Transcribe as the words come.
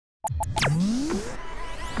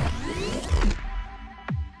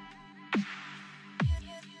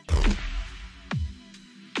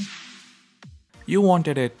You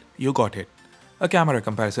wanted it, you got it. A camera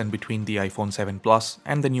comparison between the iPhone 7 Plus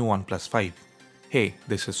and the new OnePlus 5. Hey,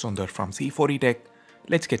 this is Sundar from C4E Tech.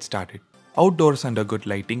 Let's get started. Outdoors under good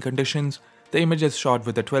lighting conditions, the images shot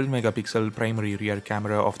with the 12-megapixel primary rear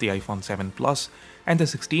camera of the iPhone 7 Plus and the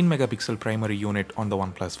 16-megapixel primary unit on the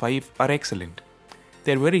OnePlus 5 are excellent.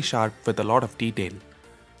 They're very sharp with a lot of detail.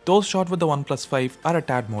 Those shot with the OnePlus 5 are a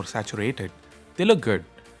tad more saturated. They look good.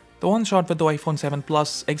 The one shot with the iPhone 7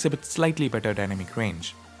 Plus exhibits slightly better dynamic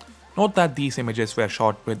range. Note that these images were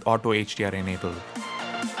shot with Auto HDR enabled.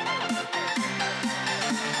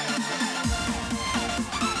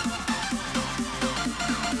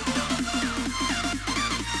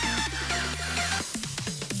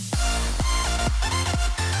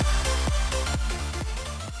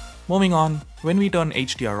 Moving on, when we turn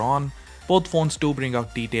HDR on, both phones do bring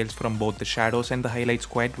out details from both the shadows and the highlights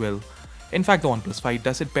quite well. In fact, the OnePlus 5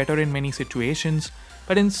 does it better in many situations,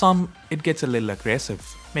 but in some, it gets a little aggressive,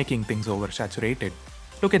 making things oversaturated.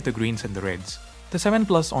 Look at the greens and the reds. The 7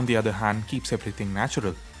 Plus, on the other hand, keeps everything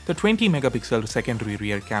natural. The 20-megapixel secondary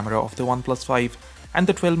rear camera of the OnePlus 5 and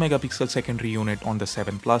the 12-megapixel secondary unit on the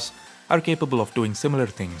 7 Plus are capable of doing similar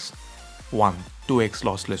things. 1. 2x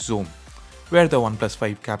lossless zoom, where the OnePlus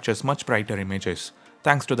 5 captures much brighter images,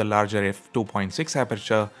 thanks to the larger f2.6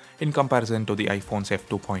 aperture in comparison to the iPhone's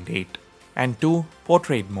f2.8. And 2.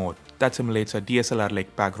 Portrait mode, that simulates a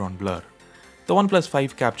DSLR-like background blur. The OnePlus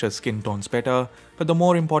 5 captures skin tones better, but the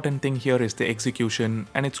more important thing here is the execution,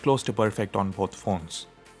 and it's close to perfect on both phones.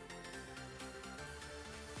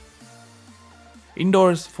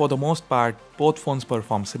 Indoors, for the most part, both phones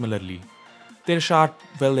perform similarly. They're sharp,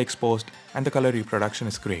 well exposed, and the color reproduction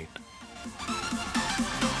is great.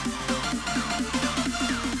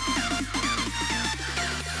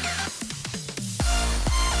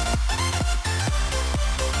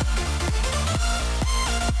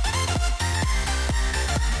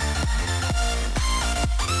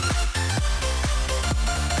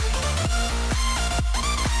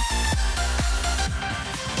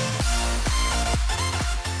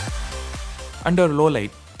 Under low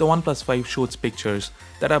light, the OnePlus 5 shoots pictures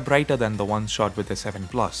that are brighter than the ones shot with the 7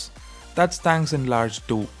 Plus. That's thanks in large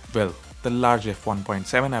to, well, the large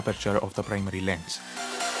f1.7 aperture of the primary lens.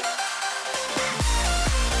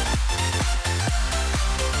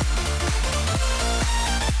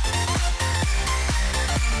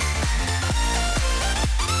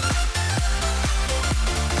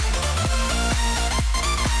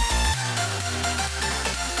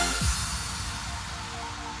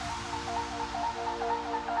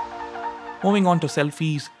 Moving on to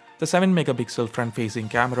selfies, the 7-megapixel front-facing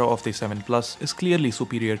camera of the 7 Plus is clearly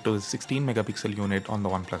superior to the 16-megapixel unit on the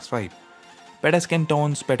OnePlus 5. Better skin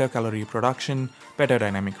tones, better color reproduction, better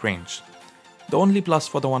dynamic range. The only plus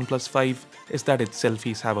for the OnePlus 5 is that its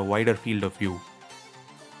selfies have a wider field of view.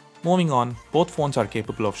 Moving on, both phones are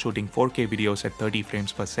capable of shooting 4K videos at 30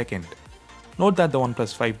 frames per second. Note that the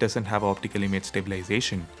OnePlus 5 doesn't have optical image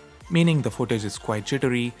stabilization, meaning the footage is quite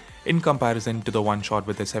jittery in comparison to the one shot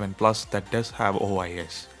with the 7 Plus that does have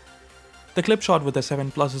OIS. The clip shot with the 7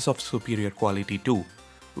 Plus is of superior quality too,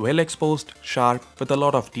 well exposed, sharp, with a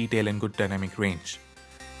lot of detail and good dynamic range.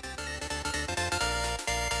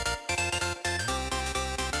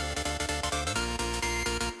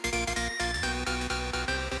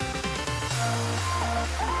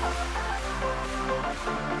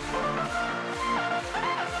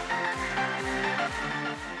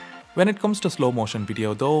 When it comes to slow motion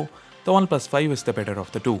video though, the OnePlus 5 is the better of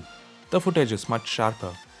the two. The footage is much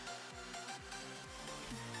sharper.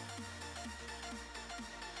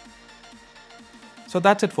 So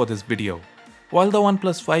that's it for this video. While the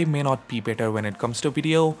OnePlus 5 may not be better when it comes to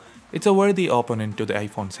video, it's a worthy opponent to the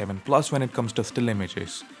iPhone 7 Plus when it comes to still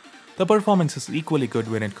images. The performance is equally good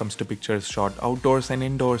when it comes to pictures shot outdoors and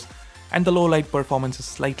indoors, and the low light performance is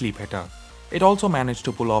slightly better. It also managed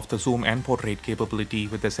to pull off the zoom and portrait capability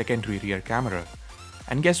with the secondary rear camera.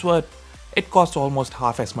 And guess what? It costs almost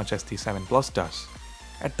half as much as the 7 Plus does.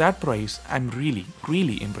 At that price, I'm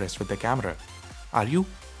really impressed with the camera. Are you?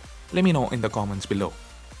 Let me know in the comments below.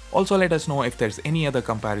 Also let us know if there's any other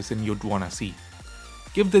comparison you'd wanna see.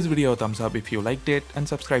 Give this video a thumbs up if you liked it and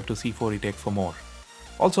subscribe to C4E Tech for more.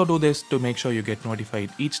 Also do this to make sure you get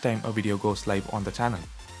notified each time a video goes live on the channel.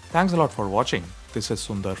 Thanks a lot for watching. This is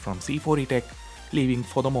Sundar from C4E Tech, leaving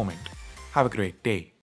for the moment. Have a great day.